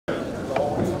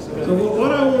So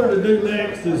what I wanted to do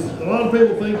next is, a lot of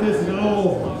people think this is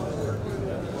all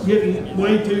getting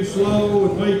way too slow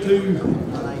and way too,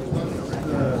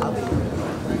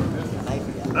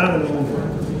 I don't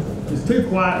know, it's too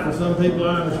quiet for some people,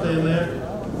 I understand that.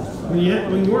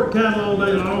 When you work cattle all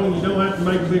day long, you don't have to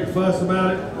make a big fuss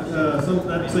about it.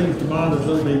 That seems to bother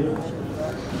some people.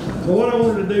 So what I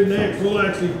wanted to do next, we'll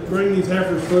actually bring these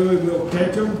heifers through and we'll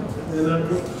catch them.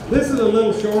 And this is a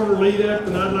little shorter lead up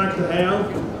than I'd like to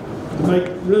have to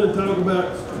really talk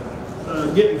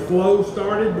about getting flow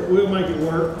started, but we'll make it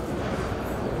work.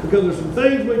 Because there's some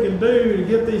things we can do to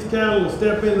get these cattle to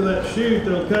step into that chute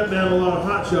that'll cut down a lot of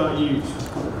hot shot use.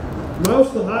 Most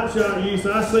of the hot shot use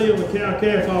I see on the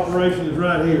cow-calf operation is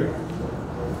right here.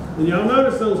 And y'all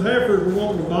notice those heifers were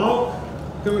wanting to balk,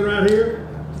 coming right here.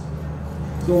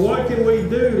 So what can we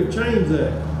do to change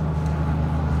that?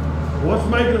 What's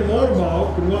making them want to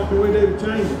balk, and what can we do to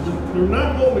change it? They're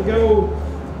not wanting to go,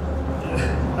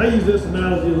 I use this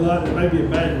analogy a lot, and it may be a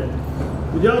bad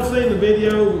one. But y'all seen the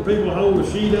videos where people hold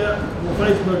a sheet up? On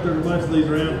Facebook there's a bunch of these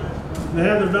around. And they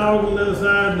have their dog on the other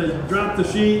side, and they drop the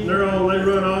sheet, and they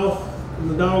run off, and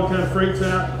the dog kind of freaks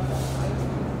out.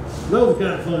 Those are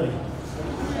kind of funny.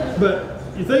 But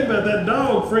you think about that,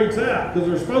 dog freaks out because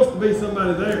there's supposed to be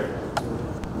somebody there.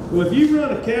 Well, if you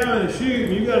run a cow in a chute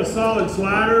and you got a solid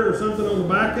slider or something on the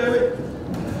back of it,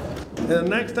 and the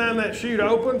next time that chute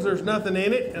opens, there's nothing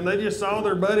in it, and they just saw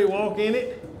their buddy walk in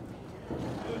it,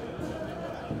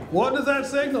 what does that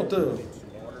signal to them?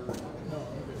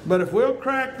 But if we'll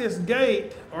crack this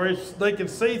gate, or if they can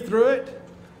see through it,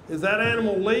 as that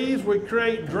animal leaves, we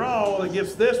create draw that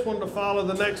gets this one to follow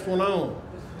the next one on.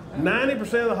 90%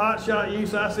 of the hot shot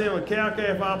use I see on a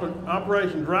cow-calf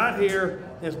operations right here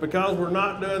is because we're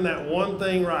not doing that one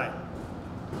thing right.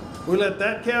 We let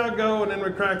that cow go and then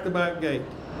we crack the back gate.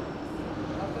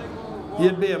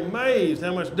 You'd be amazed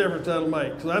how much difference that'll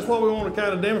make. So that's what we want to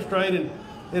kind of demonstrate.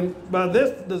 And by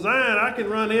this design, I can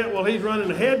run it while he's running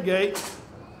the head gate.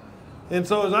 And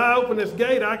so as I open this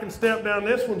gate, I can step down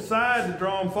this one's side to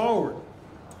draw him forward.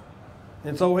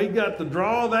 And so he got to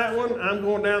draw that one. I'm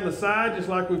going down the side just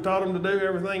like we've taught him to do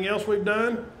everything else we've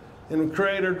done. And we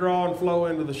create our draw and flow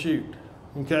into the chute.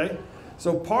 Okay?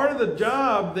 So part of the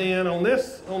job then on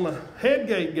the head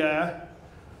gate guy,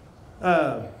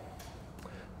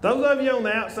 those of you on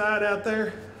the outside out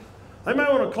there, they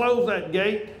might want to close that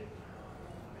gate.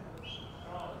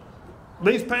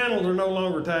 These panels are no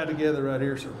longer tied together right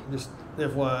here, so just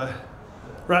FYI,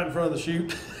 right in front of the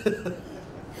chute.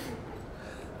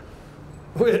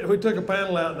 we took a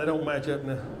panel out and they don't match up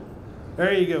now.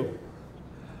 There you go.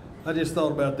 I just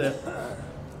thought about that.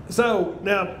 So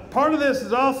now part of this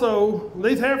is also,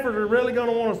 these heifers are really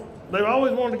going to want to, they've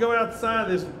always wanted to go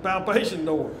outside this palpation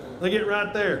door. They get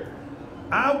right there.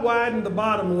 I widened the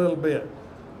bottom a little bit.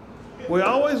 We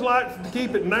always like to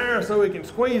keep it narrow so we can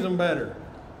squeeze them better.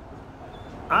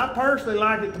 I personally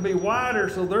like it to be wider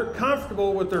so they're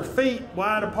comfortable with their feet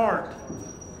wide apart.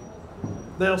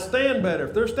 They'll stand better.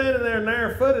 If they're standing there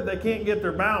narrow-footed, they can't get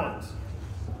their balance.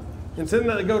 And then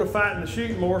they go to fighting the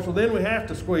chute more, so then we have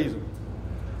to squeeze them.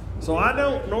 So I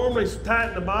don't normally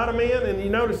tighten the bottom end, and you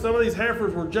notice some of these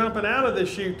heifers were jumping out of this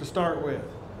chute to start with.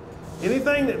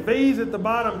 Anything that V's at the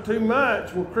bottom too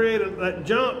much will create that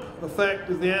jump effect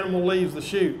as the animal leaves the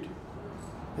chute.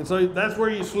 And so that's where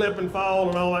you slip and fall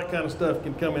and all that kind of stuff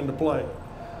can come into play.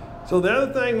 So the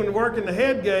other thing when working the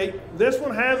head gate, this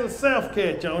one has a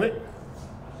self-catch on it.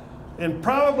 And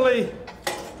probably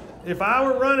if I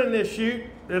were running this chute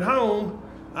at home,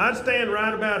 I'd stand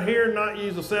right about here and not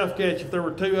use a self-catch if there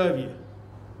were two of you.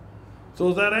 So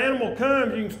as that animal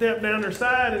comes, you can step down their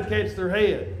side and catch their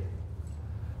head.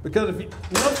 Because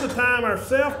most of the time our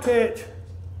self-catch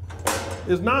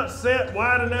is not set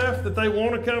wide enough that they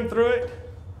want to come through it.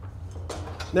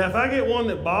 Now if I get one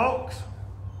that balks,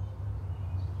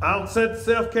 I'll set the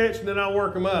self-catch and then I'll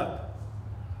work them up.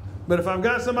 But if I've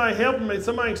got somebody helping me,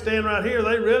 somebody can stand right here,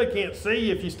 they really can't see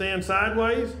if you stand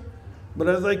sideways. But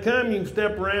as they come, you can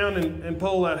step around and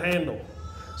pull that handle.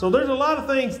 So there's a lot of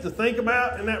things to think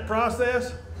about in that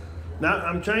process. Now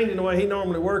I'm changing the way he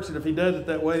normally works it. If he does it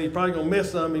that way, he's probably gonna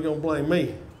miss something, he's gonna blame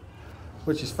me,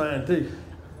 which is fine too.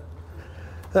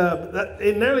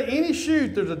 In nearly any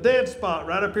chute, there's a dead spot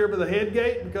right up here by the head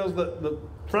gate because the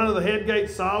front of the head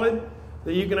gate's solid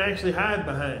that you can actually hide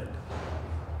behind.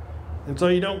 And so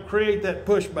you don't create that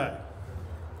pushback.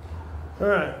 All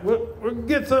right, we'll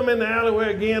get some in the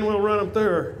alleyway again. We'll run them through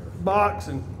our box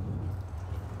and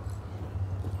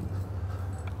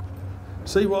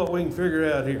see what we can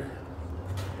figure out here.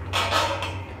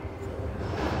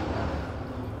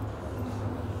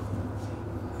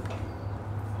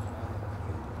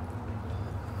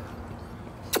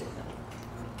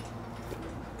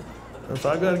 So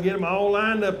I got to get them all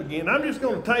lined up again. I'm just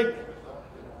going to take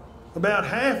about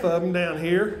half of them down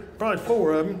here, probably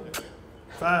 4 of them,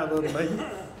 5 of them maybe.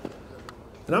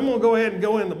 And I'm going to go ahead and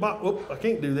go in the box. Whoop, I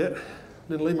can't do that.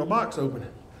 Didn't leave my box open.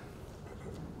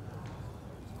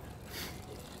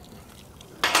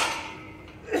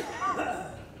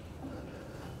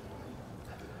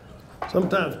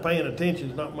 Sometimes paying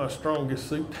attention is not my strongest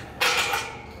suit.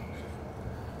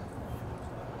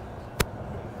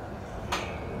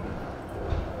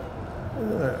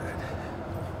 All right.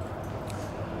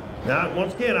 Now,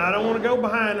 once again, I don't want to go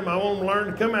behind them. I want them to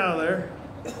learn to come out of there.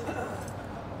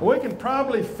 We can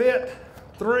probably fit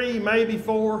 3, maybe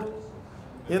 4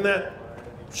 in that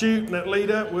chute and that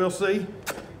lead up. We'll see.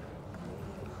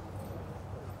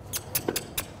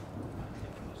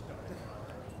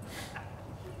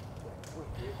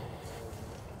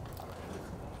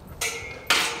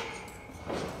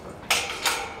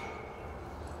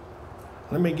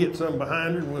 Let me get some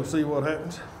behind her and we'll see what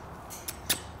happens.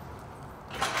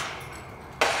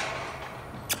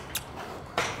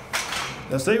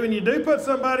 Now see, when you do put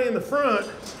somebody in the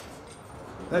front,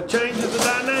 that changes the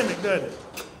dynamic, doesn't it?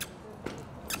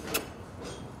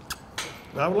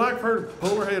 I would like for her to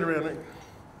pull her head around it.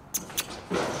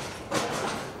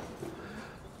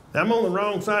 Now I'm on the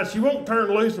wrong side. She won't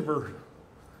turn loose of her,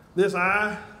 this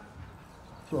eye.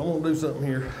 So I'm gonna do something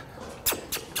here.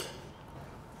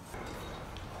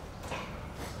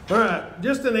 All right,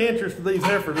 just in the interest of these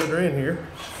heifers that are in here.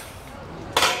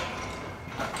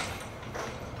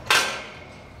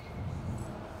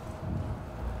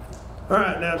 All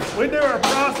right, now we do our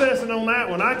processing on that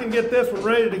one. I can get this one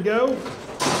ready to go.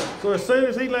 So as soon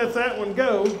as he lets that one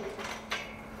go,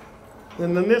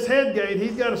 then this head gate,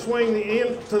 he's got to swing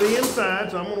to the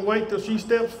inside. So I'm going to wait till she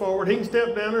steps forward. He can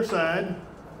step down her side.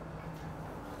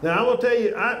 Now I will tell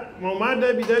you, on my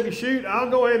WW chute,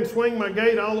 I'll go ahead and swing my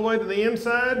gate all the way to the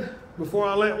inside before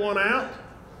I let one out.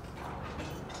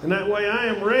 And that way I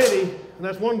am ready. And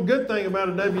that's one good thing about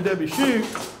a WW chute,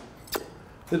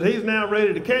 that he's now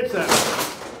ready to catch that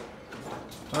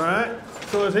one. All right,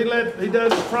 so as he does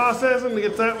the processing, he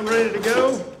gets that one ready to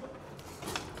go.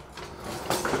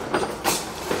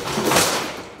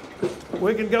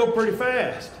 We can go pretty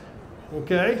fast,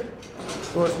 okay?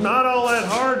 So it's not all that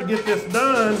hard to get this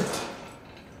done.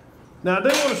 Now I do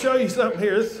want to show you something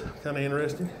here. This is kind of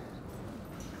interesting.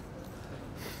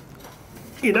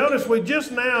 You notice we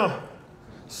just now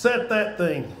set that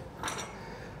thing.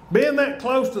 Being that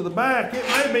close to the back, it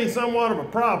may be somewhat of a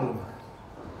problem.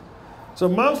 So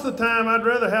most of the time, I'd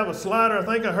rather have a slider. I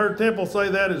think I heard Temple say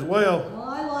that as well. Well,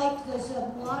 I like, there's a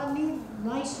lot of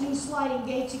nice new sliding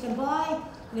gates you can buy.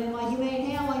 And in my humane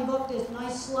handling book, there's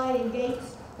nice sliding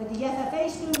gates that the FFA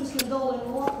students can build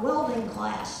in welding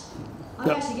class. I'm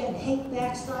actually getting hate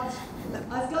backstops.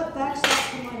 I've got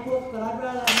backstops in my book, but I'd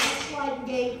rather have a nice sliding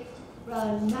gate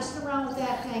rather than messing around with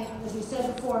that tank. As we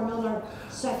said before, another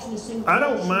section of single. I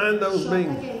don't mind those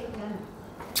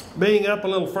being up a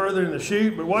little further in the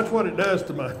chute, but watch what it does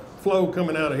to my flow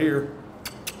coming out of here.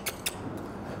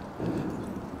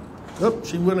 Oh,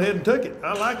 she went ahead and took it.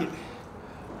 I like it.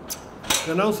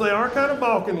 And those, they are kind of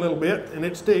balking a little bit, and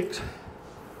it sticks.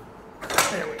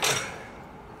 There we go.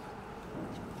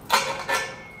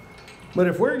 But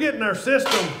if we're getting our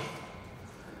system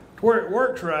to where it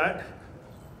works right,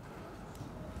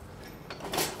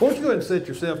 why don't you go ahead and sit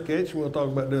yourself, Ketch, and we'll talk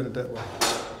about doing it that way.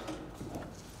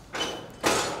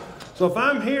 So if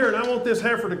I'm here and I want this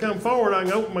heifer to come forward, I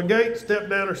can open my gate, step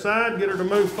down her side, get her to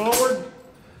move forward.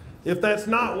 If that's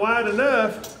not wide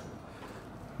enough,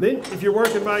 then if you're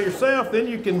working by yourself, then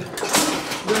you can do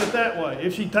it that way.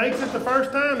 If she takes it the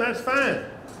first time, that's fine.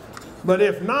 But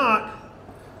if not,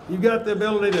 you've got the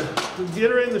ability to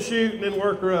get her in the chute and then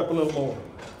work her up a little more.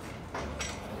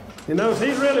 You know,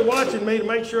 he's really watching me to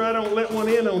make sure I don't let one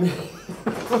in on him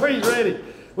before he's ready,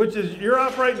 which is, you're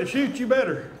operating the chute, you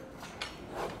better.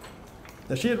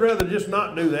 Now, she'd rather just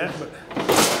not do that, but.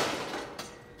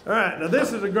 All right, now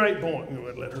this is a great point. I'm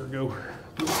going to let her go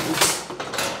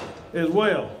as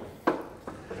well.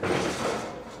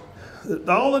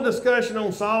 All the discussion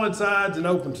on solid sides and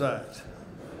open sides.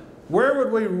 Where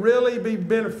would we really be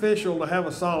beneficial to have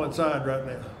a solid side right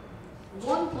now?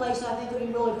 One place I think would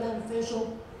be really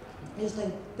beneficial is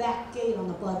the back gate on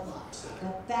the bud box.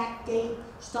 That back gate,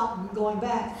 stop them going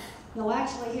back. No,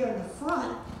 actually here in the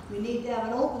front, you need to have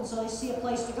it open so they see a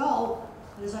place to go.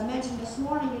 And as I mentioned this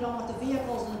morning, you don't want the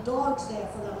vehicles and the dogs there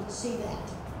for them to see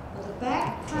that. But the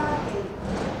back crowd gate,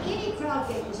 any crowd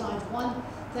gate design is one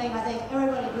thing I think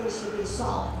everybody agrees should be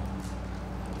solid.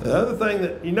 The other thing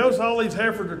that, you notice all these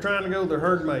heifers are trying to go to their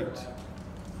herd mates.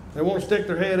 They want to stick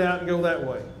their head out and go that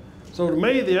way. So to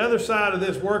me, the other side of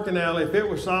this working alley, if it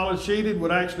was solid sheeted,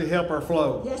 would actually help our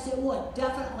flow. Yes, it would,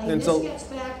 definitely. And And so- this gets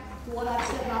back to what I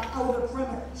said about outer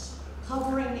perimeters,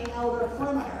 covering the outer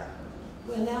perimeter.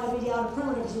 And that would be the outer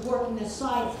perimeter because you're working this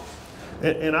side.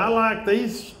 And I like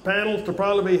these panels to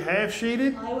probably be half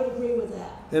sheeted. I would agree with that.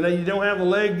 And then you don't have the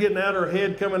leg getting out or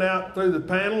head coming out through the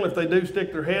panel if they do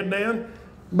stick their head down.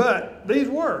 But these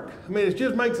work. I mean, it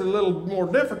just makes it a little more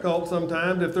difficult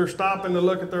sometimes if they're stopping to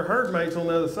look at their herd mates on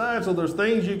the other side. So there's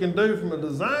things you can do from a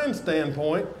design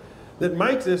standpoint that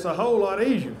makes this a whole lot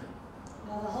easier.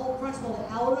 Now, the whole principle,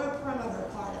 the outer perimeter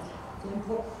part of it,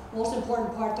 the most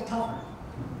important part to cover.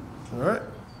 All right.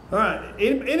 All right.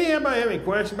 Anybody have any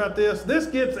question about this? This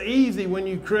gets easy when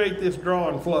you create this draw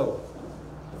and flow.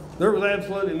 There was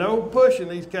absolutely no pushing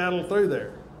these cattle through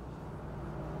there.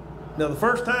 Now, the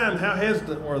first time, how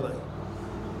hesitant were they?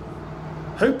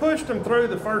 Who pushed them through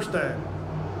the first time?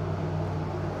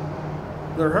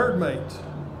 Their herd mates,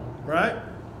 right?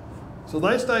 So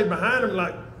they stayed behind them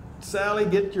like, Sally,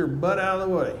 get your butt out of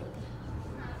the way.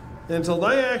 And so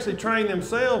they actually trained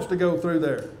themselves to go through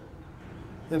there.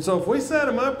 And so if we set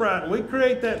them upright and we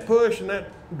create that push and that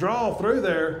draw through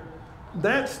there,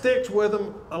 that sticks with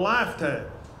them a lifetime.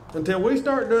 Until we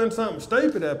start doing something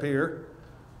stupid up here,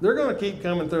 they're going to keep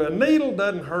coming through. A needle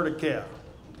doesn't hurt a cow.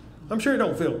 I'm sure it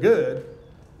don't feel good,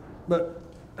 but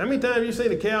how many times have you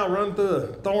seen a cow run through a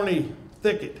thorny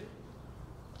thicket?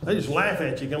 They just laugh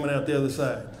at you coming out the other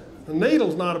side. A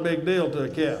needle's not a big deal to a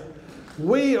cow.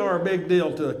 We are a big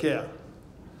deal to a cow.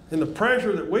 And the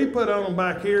pressure that we put on them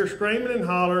back here, screaming and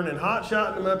hollering and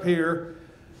hot-shotting them up here,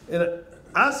 and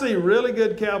I see really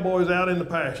good cowboys out in the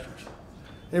pastures.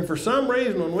 And for some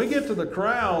reason, when we get to the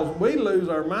corrals, we lose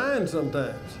our mind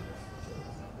sometimes.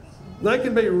 They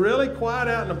can be really quiet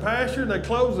out in the pasture, and they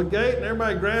close the gate, and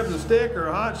everybody grabs a stick or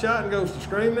a hot shot and goes to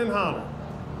screaming and hollering.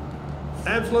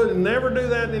 Absolutely never do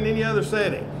that in any other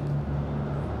setting.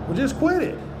 Well, just quit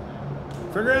it.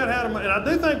 Figure out how to, and I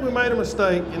do think we made a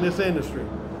mistake in this industry.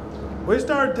 We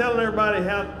started telling everybody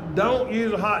how, don't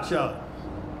use a hot shot.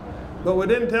 But we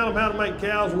didn't tell them how to make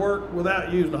cows work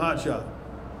without using a hot shot.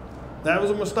 That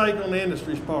was a mistake on the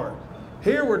industry's part.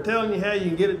 Here we're telling you how you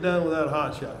can get it done without a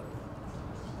hot shot.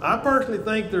 I personally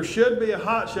think there should be a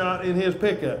hot shot in his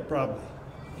pickup, probably.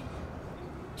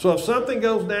 So if something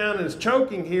goes down and it's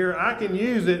choking here, I can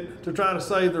use it to try to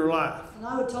save their life. And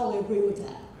I would totally agree with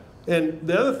that. And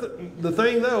the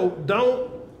thing though,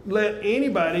 don't let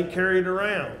anybody carry it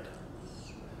around.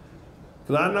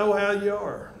 Because I know how you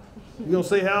are. You're going to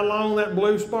see how long that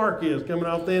blue spark is coming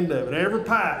off the end of it. Every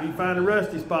pipe, you find a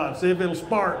rusty spot, see if it'll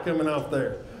spark coming off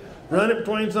there. Run it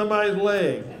between somebody's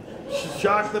leg,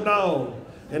 shock the dog,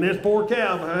 and this poor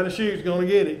cow behind the chute's going to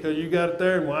get it because you got it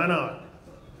there, and why not?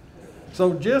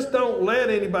 So just don't let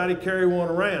anybody carry one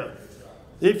around.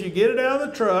 If you get it out of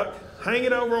the truck, hang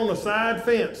it over on the side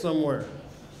fence somewhere.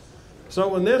 So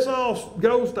when this all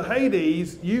goes to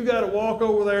Hades, you got to walk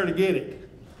over there to get it.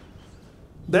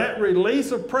 That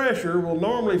release of pressure will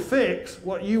normally fix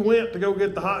what you went to go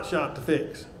get the hot shot to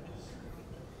fix.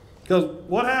 Because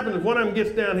what happens if one of them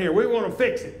gets down here? We want to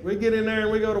fix it. We get in there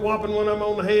and we go to whopping one of them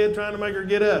on the head trying to make her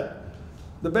get up.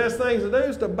 The best thing to do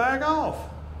is to back off.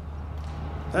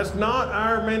 That's not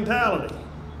our mentality.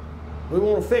 We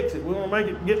want to fix it. We want to make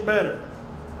it get better.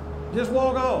 Just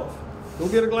walk off. Go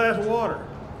get a glass of water.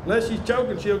 Unless she's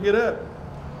choking, she'll get up.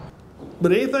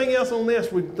 But anything else on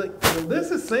this, we think, well,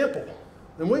 this is simple.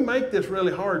 And we make this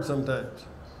really hard sometimes.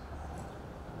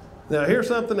 Now here's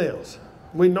something else.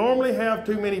 We normally have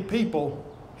too many people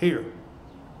here.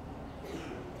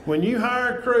 When you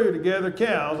hire a crew to gather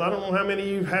cows, I don't know how many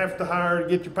you have to hire to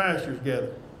get your pastures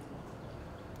together.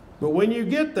 But when you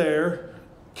get there,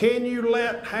 can you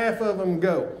let half of them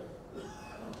go?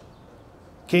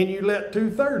 Can you let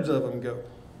 2/3 of them go?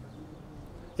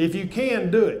 If you can,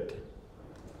 do it.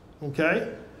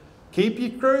 Okay? Keep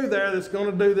your crew there that's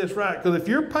going to do this right. Because if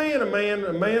you're paying a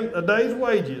man a day's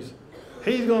wages,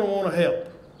 he's going to want to help.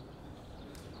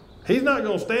 He's not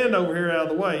going to stand over here out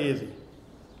of the way, is he?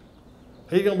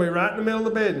 He's going to be right in the middle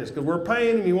of the business because we're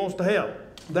paying him, he wants to help.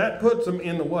 That puts him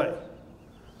in the way.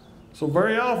 So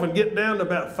very often get down to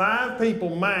about 5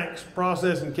 people max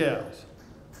processing cows.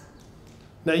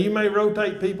 Now you may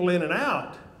rotate people in and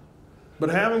out, but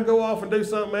have them go off and do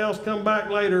something else, come back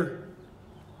later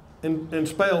and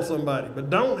spell somebody.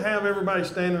 But don't have everybody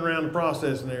standing around the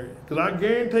processing area because I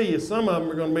guarantee you some of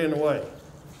them are going to be in the way.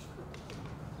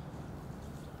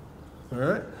 All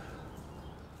right?